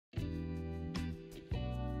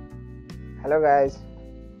Hello guys,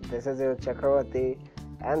 this is your Chakravarti,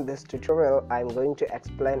 and this tutorial I am going to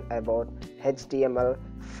explain about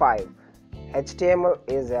HTML5. HTML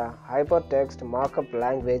is a hypertext markup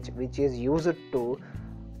language which is used to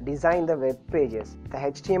design the web pages. The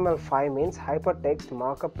HTML5 means hypertext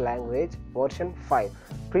markup language version 5.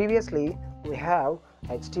 Previously we have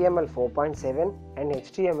HTML 4.7 and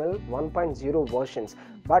HTML 1.0 versions,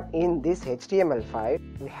 but in this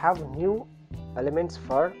HTML5 we have new elements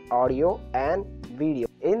for audio and video.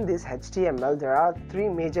 In this HTML there are three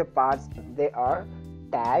major parts. They are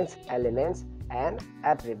tags, elements and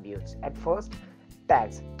attributes. At first,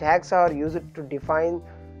 tags. Tags are used to define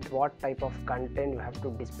what type of content you have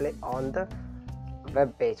to display on the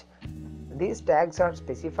web page. These tags are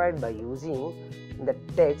specified by using the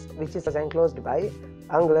text which is enclosed by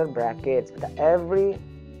angular brackets. Every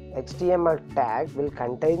HTML tag will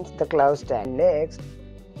contain the clause tag. Next,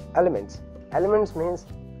 elements. Elements means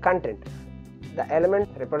content. The element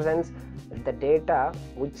represents the data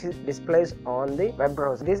which displays on the web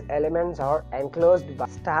browser. These elements are enclosed by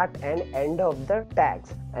start and end of the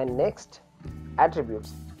tags. And next,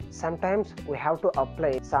 attributes. Sometimes we have to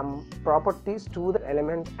apply some properties to the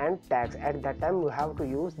elements and tags. At that time we have to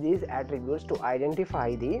use these attributes to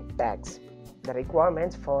identify the tags. The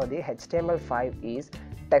requirements for the HTML5 is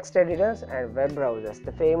text editors and web browsers.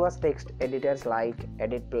 The famous text editors like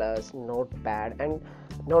Edit Plus, Notepad and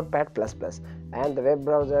Notepad++, and the web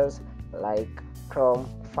browsers like Chrome,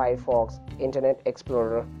 Firefox, Internet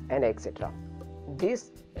Explorer and etc.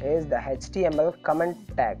 This is the HTML comment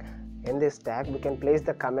tag. In this tag we can place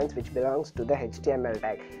the comments which belongs to the HTML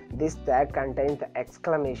tag. This tag contains the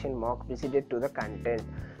exclamation mark preceded to the content.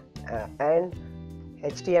 And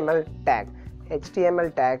HTML tag.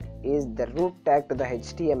 HTML tag is the root tag to the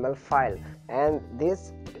HTML file, and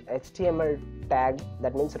this HTML tag,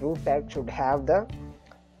 that means root tag, should have the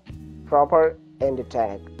proper end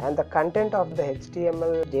tag. And the content of the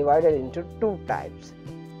HTML divided into two types,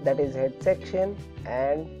 that is head section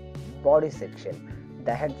and body section.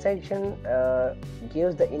 The head section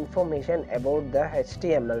gives the information about the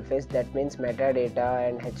HTML phase, that means metadata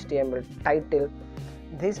and HTML title.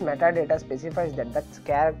 This metadata specifies that the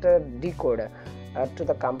character decoder to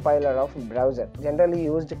the compiler of browser. Generally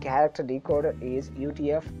used character decoder is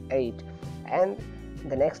UTF-8. And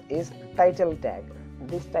the next is title tag.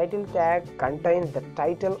 This title tag contains the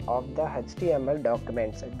title of the HTML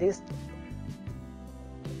documents.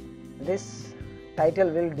 This title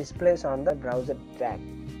will display on the browser tag,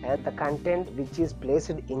 and the content which is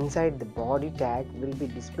placed inside the body tag will be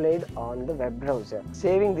displayed on the web browser.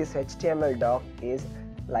 Saving this HTML doc is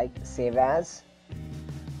like save as,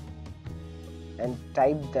 and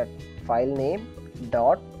type the file name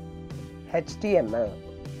 .html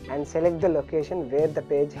and select the location where the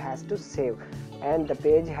page has to save, and the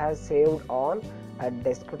page has saved on a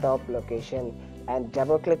desktop location, and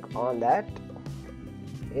double click on that.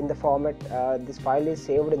 In the format, this file is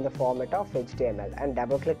saved in the format of HTML, and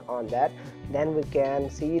double click on that. Then we can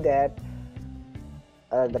see that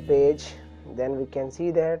the page, then we can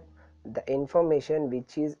see that the information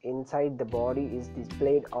which is inside the body is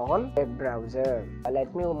displayed on web browser.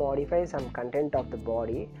 Let me modify some content of the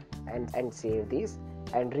body and save this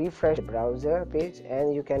and refresh the browser page,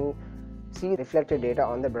 and you can see reflected data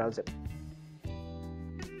on the browser.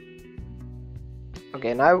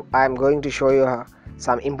 Okay, now I am going to show you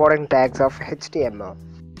some important tags of HTML.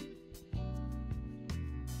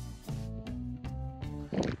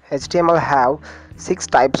 HTML have 6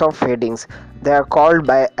 types of headings. They are called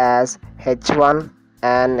by as H1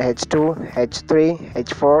 and H2, H3,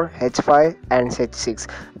 H4, H5 and H6.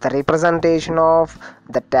 The representation of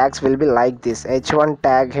the tags will be like this: H1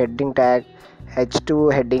 tag, heading tag,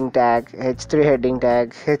 H2 heading tag, H3 heading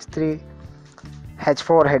tag,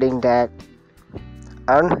 H4 heading tag,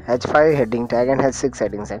 and H5 heading tag and H6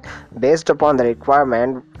 heading tag. Based upon the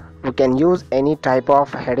requirement, we can use any type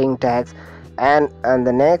of heading tags. And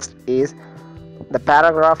the next is the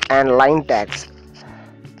paragraph and line tags.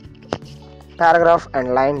 Paragraph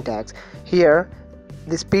and line tags. Here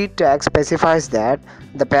this P tag specifies that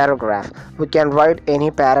the paragraph, we can write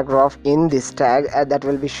any paragraph in this tag that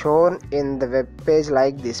will be shown in the web page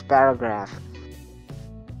like this paragraph.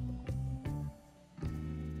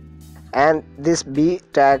 And this B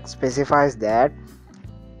tag specifies that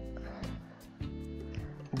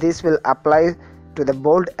this will apply to the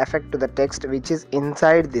bold effect to the text which is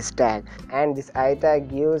inside this tag. And this I tag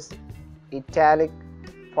gives italic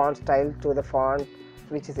font style to the font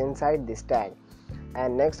which is inside this tag.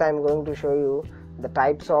 And next I am going to show you the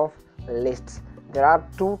types of lists. There are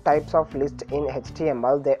two types of list in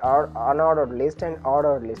HTML. They are unordered list and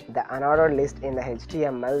ordered list. The unordered list in the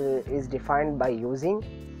HTML is defined by using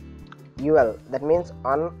UL, that means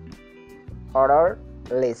unordered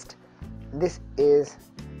list. This is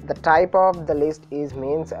the type of the list is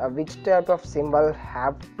means which type of symbol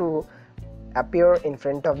have to appear in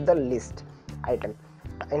front of the list item,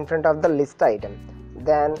 in front of the list item.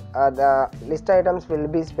 Then the list items will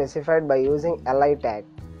be specified by using li tag,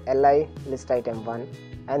 li list item 1,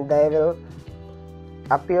 and they will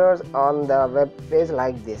appear on the web page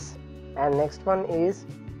like this. And next one is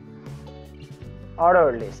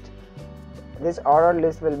ordered list. This ordered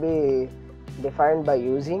list will be defined by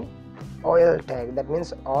using OL tag, that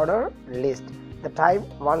means order list. The type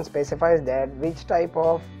 1 specifies that which type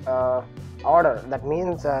of order, that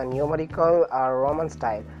means numerical or Roman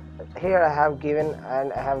style. Here I have given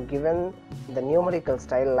the numerical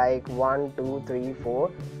style like 1 2 3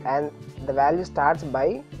 4, and the value starts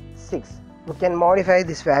by 6. We can modify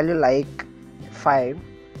this value like 5.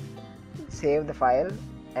 Save the file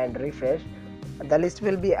and refresh. The list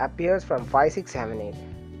will be appears from 5 6 7 8,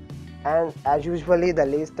 and as usually the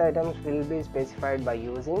list items will be specified by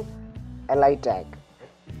using li tag.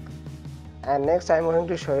 And next I am going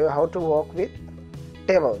to show you how to work with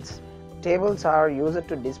tables. Tables are used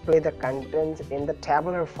to display the contents in the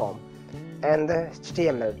tabular form and the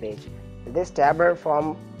HTML page. This tabular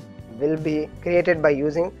form will be created by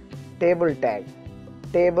using table tag.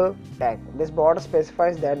 Table tag. This border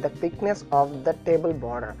specifies that the thickness of the table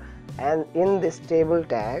border, and in this table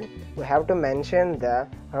tag we have to mention the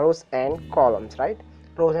rows and columns, right?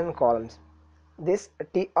 Rows and columns. This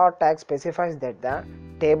tr tag specifies that the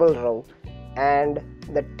table row, and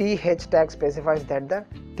the th tag specifies that the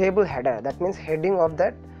table header, that means heading of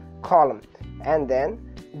that column. And then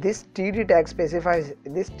this td tag specifies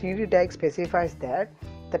that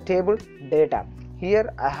the table data.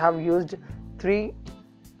 Here I have used 3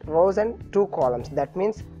 rows and 2 columns, that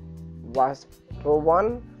means was row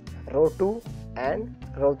 1, row 2 and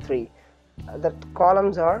row 3. The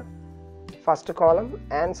columns are first column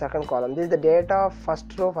and second column. This is the data of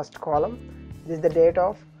first row first column, this is the data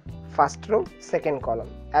of first row second column.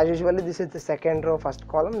 As usually this is the second row first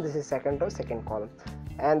column, this is second row second column.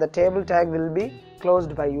 And the table tag will be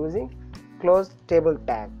closed by using close table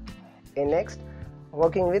tag. And next,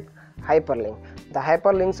 working with hyperlink. The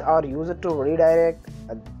hyperlinks are used to redirect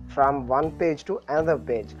from one page to another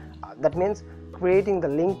page. That means creating the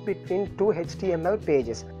link between two HTML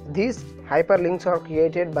pages. These hyperlinks are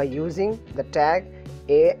created by using the tag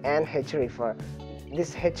a and hrefr.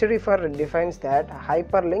 This hrefr defines that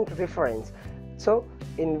hyperlink reference. So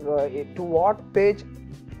to what page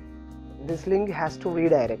this link has to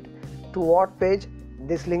redirect, to what page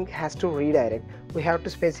this link has to redirect, we have to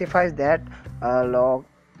specify that login.html.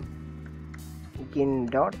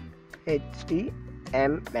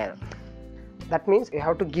 That means you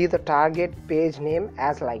have to give the target page name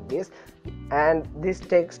as like this, and this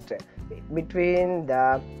text between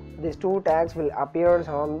these two tags will appear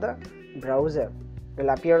on the browser.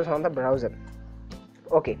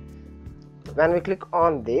 Okay, when we click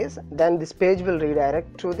on this, then this page will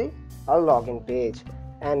redirect to the login page.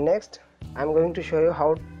 And next I'm going to show you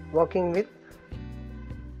how working with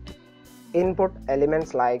input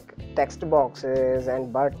elements like text boxes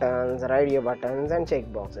and buttons, radio buttons and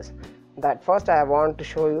check boxes. That first I want to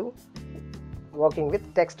show you working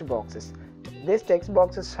with text boxes. These text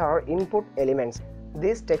boxes are input elements.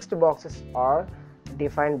 These text boxes are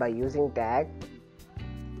defined by using tag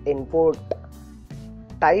input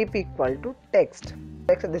type equal to text.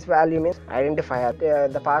 This value means identifier.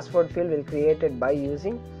 The password field will created by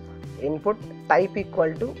using input type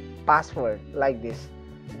equal to password like this.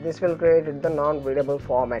 This will create the non-readable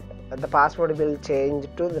format. The password will change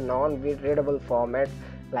to the non-readable format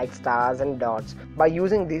like stars and dots. By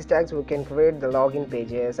using these tags we can create the login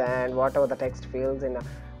pages and whatever the text fields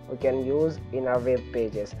we can use in our web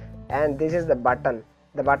pages. And this is the button.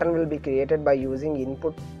 The button will be created by using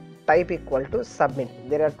input type equal to submit.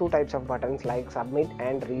 There are two types of buttons like submit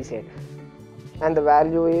and reset, and the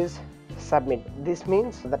value is submit. This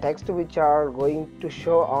means the text which are going to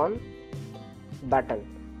show on button.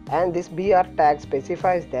 And this br tag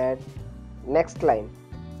specifies that next line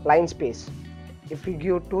space. If you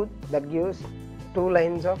give 2, that gives 2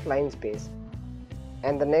 lines of line space.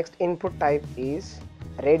 And the next input type is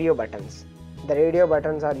radio buttons. The radio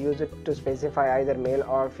buttons are used to specify either male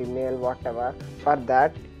or female, whatever. For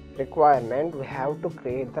that requirement we have to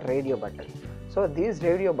create the radio button. So these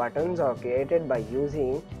radio buttons are created by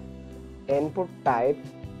using input type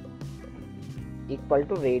equal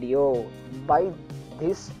to radio. By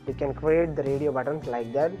this we can create the radio buttons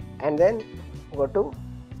like that. And then go to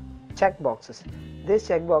checkboxes. These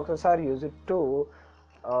checkboxes are used to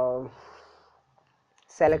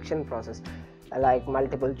selection process, like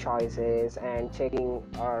multiple choices and checking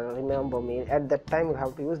or remember me. At that time you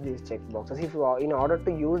have to use these checkboxes. If you are, in order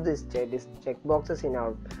to use these checkboxes in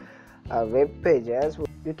our web pages,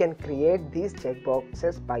 you can create these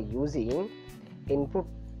checkboxes by using input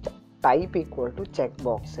type equal to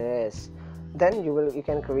checkboxes. Then you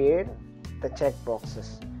can create the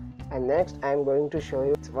checkboxes. And next I am going to show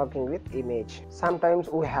you working with image. Sometimes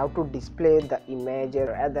we have to display the image.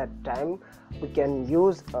 At that time we can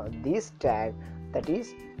use this tag, that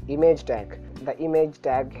is image tag. The image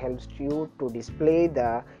tag helps you to display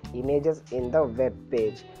the images in the web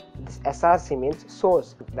page. This src means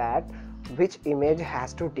source, that which image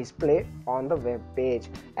has to display on the web page,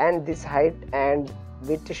 and this height and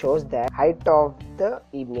width shows the height of the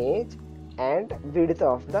image and width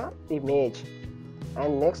of the image.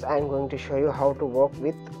 And next I am going to show you how to work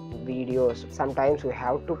with videos. Sometimes we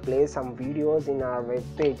have to play some videos in our web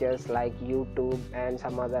pages like YouTube and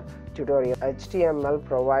some other tutorial. HTML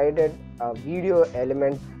provided a video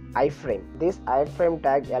element iframe. This iframe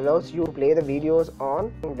tag allows you to play the videos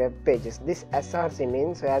on web pages. This src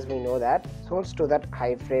means, as we know, that source to that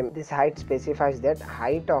iframe. This height specifies that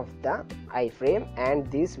height of the iframe, and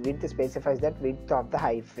this width specifies that width of the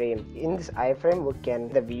iframe. In this iframe we can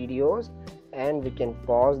the videos, and we can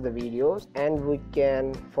pause the videos, and we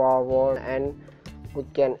can forward, and we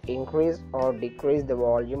can increase or decrease the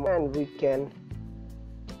volume, and we can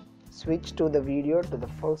switch to the video to the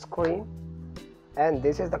full screen. And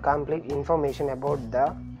this is the complete information about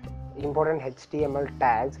the important HTML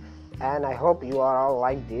tags, and I hope you are all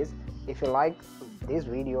like this. If you like this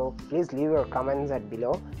video, please leave your comments at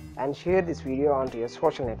below and share this video onto your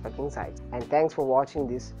social networking sites. And thanks for watching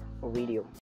this video.